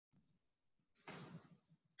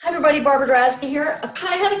Everybody, Barbara Drasky here.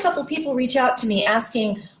 I had a couple people reach out to me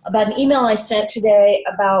asking about an email I sent today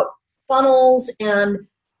about funnels and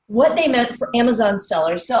what they meant for Amazon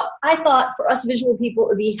sellers. So I thought for us visual people it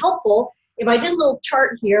would be helpful if I did a little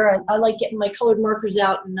chart here. I like getting my colored markers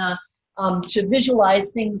out and to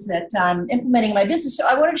visualize things that I'm implementing in my business. So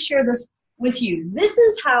I wanted to share this with you. This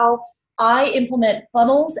is how I implement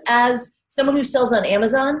funnels as someone who sells on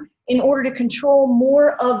Amazon in order to control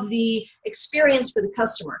more of the experience for the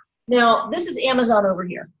customer. Now, this is Amazon over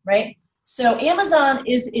here, right? So Amazon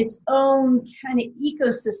is its own kind of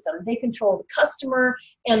ecosystem. They control the customer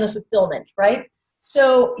and the fulfillment, right?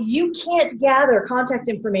 So you can't gather contact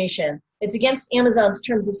information. It's against Amazon's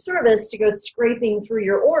terms of service to go scraping through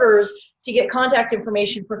your orders to get contact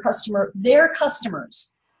information for their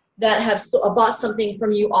customers that have bought something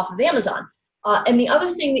from you off of Amazon. And the other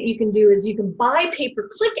thing that you can do is you can buy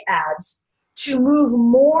pay-per-click ads to move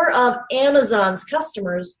more of Amazon's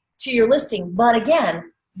customers to your listing. But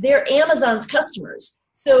again, they're Amazon's customers.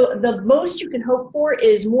 So the most you can hope for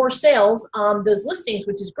is more sales on those listings,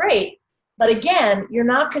 which is great. But again, you're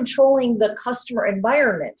not controlling the customer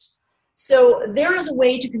environment. So there is a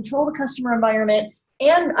way to control the customer environment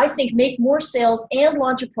and I think make more sales and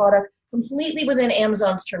launch a product completely within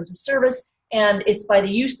Amazon's terms of service. And it's by the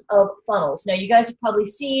use of funnels. Now, you guys have probably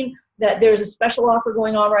seen that there's a special offer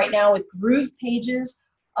going on right now with GroovePages.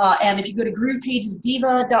 And if you go to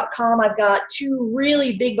groovepagesdiva.com, I've got 2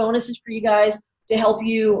 really big bonuses for you guys to help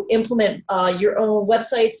you implement your own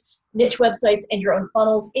websites, niche websites, and your own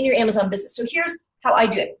funnels in your Amazon business. So here's how I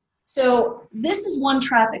do it. So this is one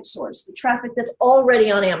traffic source, the traffic that's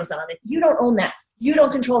already on Amazon. If you don't own that, you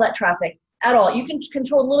don't control that traffic at all. You can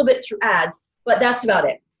control a little bit through ads, but that's about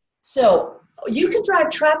it. So you can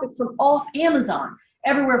drive traffic from off Amazon,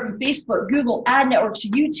 everywhere from Facebook, Google, ad networks,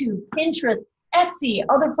 YouTube, Pinterest, Etsy,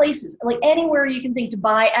 other places, like anywhere you can think to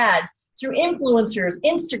buy ads, through influencers,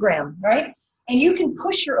 Instagram, right? And you can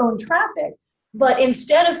push your own traffic, but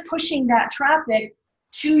instead of pushing that traffic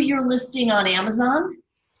to your listing on Amazon,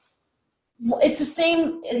 it's the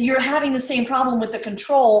same, you're having the same problem with the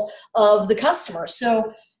control of the customer.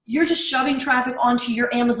 So you're just shoving traffic onto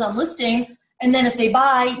your Amazon listing, and then if they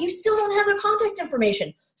buy, you still don't have their contact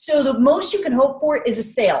information. So the most you can hope for is a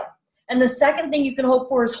sale. And the second thing you can hope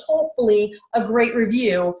for is hopefully a great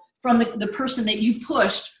review from the person that you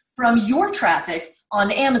pushed from your traffic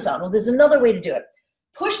on Amazon. Well, there's another way to do it.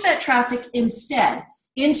 Push that traffic instead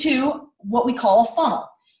into what we call a funnel.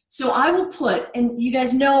 So I will put, and you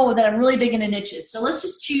guys know that I'm really big into niches. So let's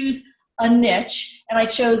just choose a niche, and I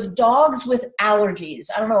chose dogs with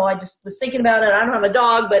allergies. I don't know, I just was thinking about it. I don't have a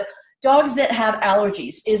dog, but dogs that have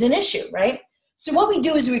allergies is an issue, right? So what we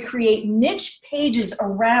do is we create niche pages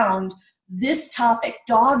around this topic,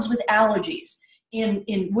 dogs with allergies, in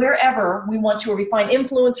wherever we want to, or we find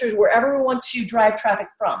influencers, wherever we want to drive traffic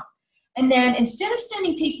from. And then instead of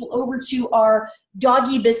sending people over to our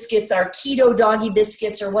doggy biscuits, our keto doggy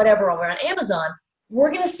biscuits or whatever over on Amazon, we're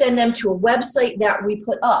going to send them to a website that we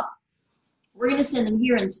put up. We're going to send them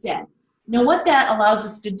here instead. Now, what that allows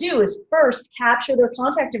us to do is first capture their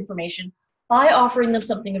contact information by offering them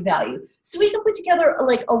something of value. So we can put together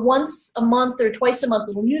like a once a month or twice a month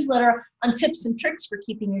little newsletter on tips and tricks for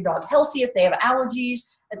keeping your dog healthy if they have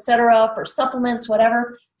allergies, etc., for supplements,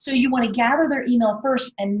 whatever. So you want to gather their email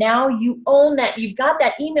first, and now you own that. You've got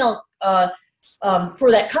that email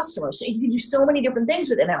for that customer. So you can do so many different things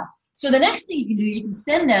with it now. So the next thing you can do, you can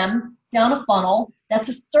send them down a funnel. That's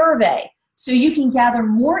a survey. So you can gather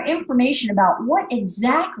more information about what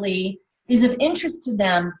exactly is of interest to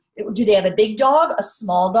them. Do they have a big dog, a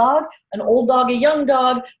small dog, an old dog, a young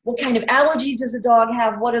dog? What kind of allergies does the dog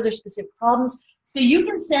have? What are their specific problems? So you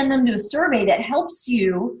can send them to a survey that helps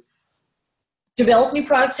you develop new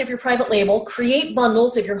products if you're private label, create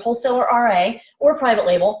bundles if you're wholesaler RA or private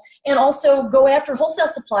label, and also go after wholesale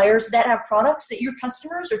suppliers that have products that your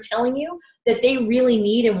customers are telling you that they really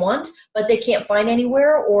need and want, but they can't find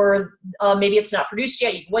anywhere, or maybe it's not produced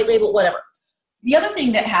yet. You can white label it, whatever. The other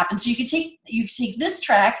thing that happens, you can take this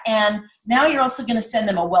track, and now you're also going to send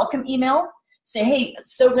them a welcome email. Say, hey,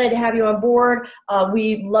 so glad to have you on board.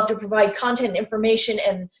 We love to provide content and information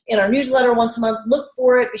and in our newsletter once a month. Look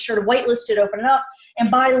for it. Be sure to whitelist it, open it up. And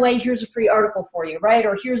by the way, here's a free article for you, right?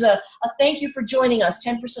 Or here's a thank you for joining us,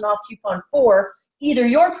 10% off coupon for either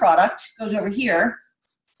your product, goes over here,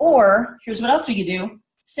 or here's what else we can do.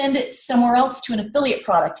 Send it somewhere else to an affiliate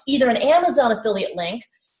product, either an Amazon affiliate link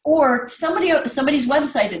or somebody's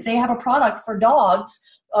website that they have a product for dogs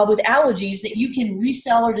with allergies that you can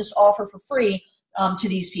resell or just offer for free to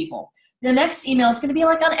these people. The next email is going to be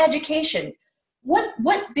like on education. What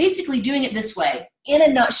basically doing it this way, in a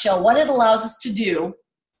nutshell, what it allows us to do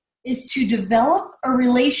is to develop a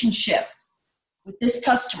relationship with this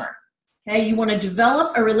customer. Okay, you want to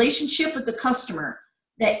develop a relationship with the customer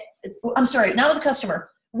I'm sorry, not with the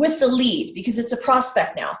customer, with the lead, because it's a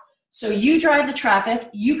prospect now. So you drive the traffic,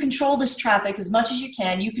 you control this traffic as much as you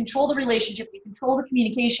can, you control the relationship, you control the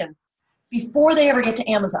communication before they ever get to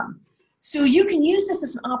Amazon. So you can use this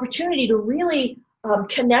as an opportunity to really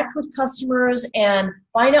connect with customers and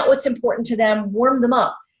find out what's important to them, warm them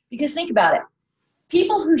up. Because think about it,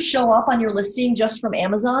 people who show up on your listing just from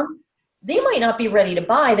Amazon, they might not be ready to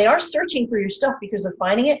buy. They are searching for your stuff because they're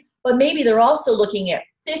finding it, but maybe they're also looking at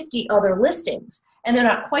 50 other listings and they're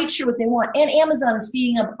not quite sure what they want. And Amazon is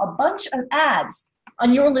feeding up a bunch of ads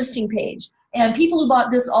on your listing page. And people who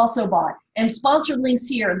bought this also bought. And sponsored links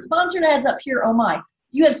here and sponsored ads up here, oh my.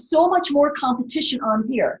 You have so much more competition on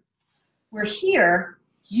here. Where here,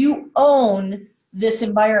 you own this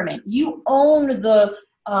environment. You own the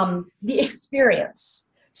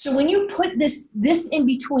experience. So when you put this in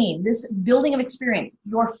between, this building of experience,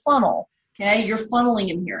 your funnel, okay, you're funneling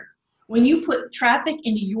in here. When you put traffic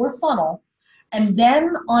into your funnel and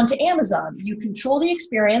then onto Amazon, you control the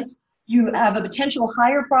experience, you have a potential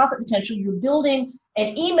higher profit potential, you're building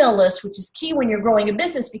an email list, which is key when you're growing a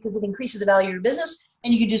business because it increases the value of your business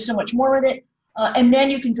and you can do so much more with it. And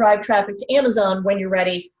then you can drive traffic to Amazon when you're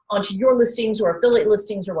ready onto your listings or affiliate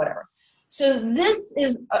listings or whatever. So this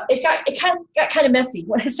is, it got kind of messy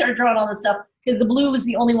when I started drawing all this stuff because the blue was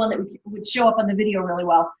the only one that would show up on the video really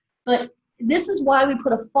well. But this is why we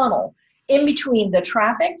put a funnel in between the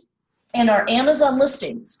traffic and our Amazon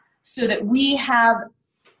listings so that we have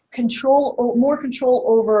more control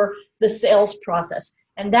over the sales process.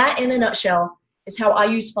 And that, in a nutshell, is how I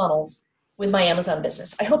use funnels with my Amazon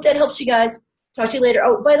business. I hope that helps you guys. Talk to you later.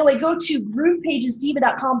 Oh, by the way, go to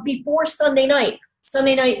GroovePagesDiva.com before Sunday night.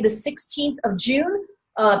 Sunday night, the 16th of June.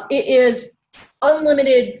 It is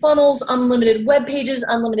unlimited funnels, unlimited web pages,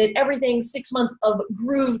 unlimited everything. 6 months of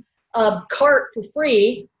Groove cart for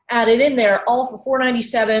free added in there, all for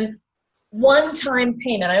 $497. One-time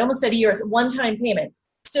payment. I almost said a year. It's a one-time payment.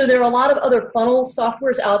 So there are a lot of other funnel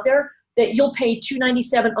softwares out there that you'll pay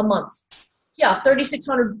 $297 a month. Yeah,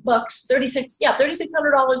 $3,600 bucks.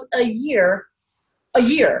 $3,600 a year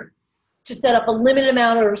to set up a limited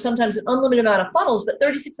amount or sometimes an unlimited amount of funnels, but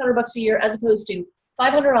 $3,600 bucks a year as opposed to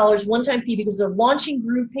 $500 one-time fee because they're launching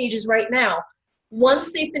GroovePages right now.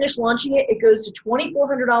 Once they finish launching it, it goes to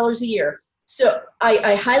 $2,400 a year. So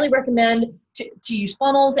I highly recommend to use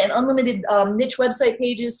funnels and unlimited niche website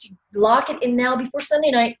pages to lock it in now before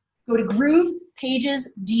Sunday night. Go to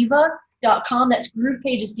GroovePagesDiva.com. That's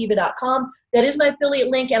GroovePagesDiva.com. That is my affiliate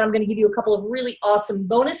link, and I'm going to give you a couple of really awesome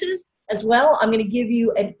bonuses as well. I'm going to give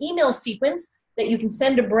you an email sequence that you can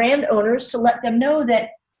send to brand owners to let them know that,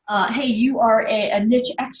 hey, you are a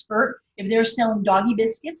niche expert. If they're selling doggy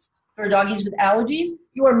biscuits for doggies with allergies,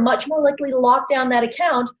 you are much more likely to lock down that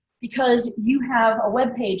account because you have a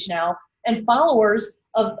web page now and followers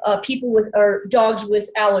of people with or dogs with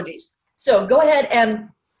allergies. So go ahead and,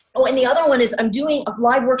 oh, and the other one is I'm doing a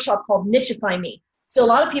live workshop called Nicheify Me. So a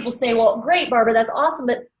lot of people say, well, great, Barbara, that's awesome,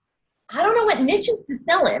 but I don't know what niches to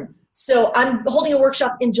sell in. So I'm holding a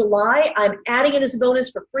workshop in July. I'm adding it as a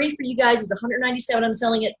bonus for free for you guys. It's $197. I'm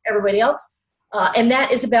selling it everybody else. And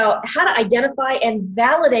that is about how to identify and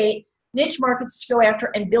validate niche markets to go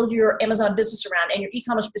after and build your Amazon business around and your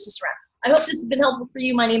e-commerce business around. I hope this has been helpful for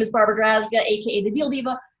you. My name is Barbara Drazga, aka The Deal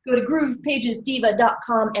Diva. Go to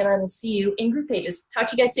GroovePagesDiva.com and I will see you in GroovePages. Talk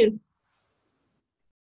to you guys soon.